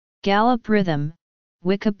Gallop rhythm,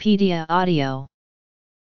 Wikipedia audio.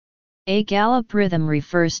 A gallop rhythm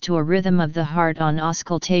refers to a rhythm of the heart on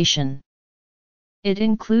auscultation. It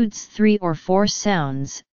includes 3 or 4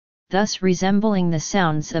 sounds, thus resembling the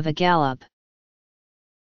sounds of a gallop.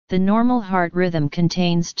 The normal heart rhythm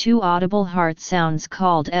contains 2 audible heart sounds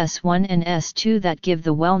called S1 and S2 that give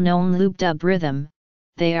the well-known loop-dub rhythm.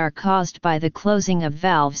 They are caused by the closing of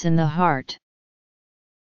valves in the heart.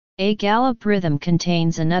 A gallop rhythm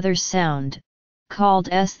contains another sound, called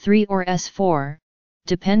S3 or S4,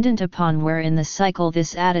 dependent upon where in the cycle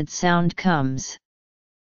this added sound comes.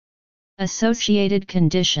 Associated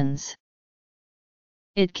conditions.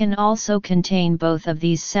 It can also contain both of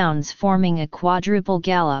these sounds forming a quadruple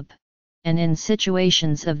gallop, and in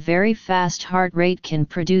situations of very fast heart rate can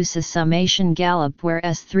produce a summation gallop where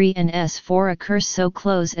S3 and S4 occur so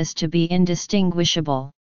close as to be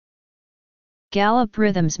indistinguishable. Gallop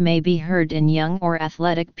rhythms may be heard in young or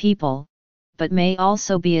athletic people, but may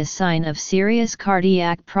also be a sign of serious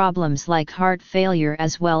cardiac problems like heart failure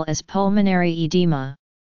as well as pulmonary edema.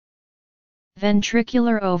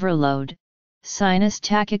 Ventricular overload, sinus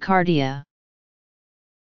tachycardia.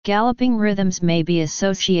 Galloping rhythms may be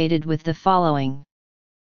associated with the following.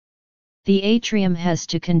 The atrium has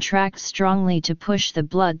to contract strongly to push the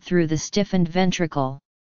blood through the stiffened ventricle.